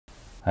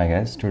Hi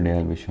guys, today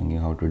I'll be showing you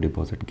how to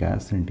deposit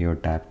gas into your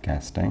tap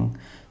gas tank.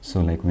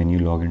 So like when you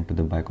log into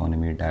the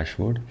Biconomy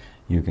dashboard,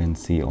 you can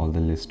see all the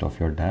list of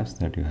your taps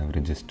that you have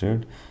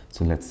registered.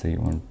 So let's say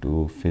you want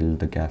to fill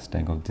the gas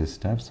tank of this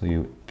tap, so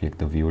you click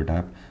the view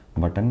tap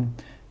button,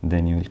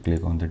 then you will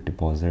click on the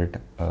deposit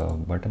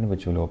button,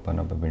 which will open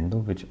up a window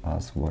which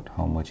asks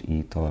how much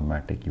ETH or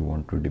Matic you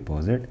want to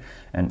deposit,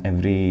 and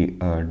every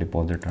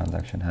deposit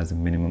transaction has a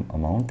minimum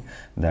amount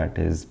that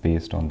is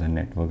based on the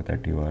network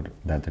that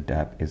the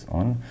tap is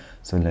on.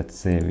 So let's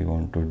say we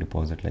want to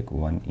deposit like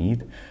 1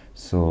 ETH.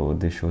 So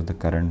this shows the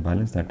current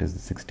balance, that is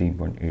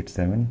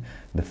 16.87,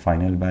 the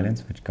final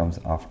balance which comes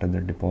after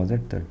the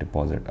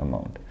deposit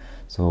amount.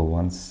 So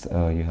once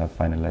you have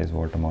finalized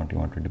what amount you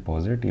want to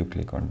deposit, you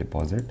click on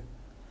deposit.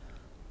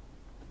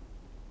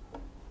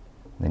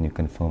 Then you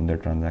confirm the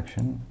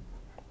transaction.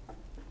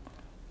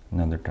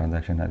 Now the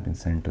transaction has been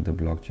sent to the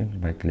blockchain.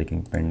 By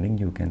clicking pending,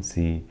 you can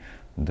see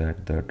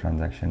that the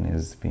transaction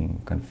is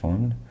being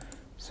confirmed.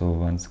 So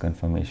once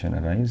confirmation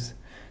arrives,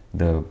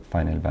 the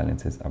final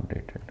balance is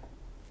updated.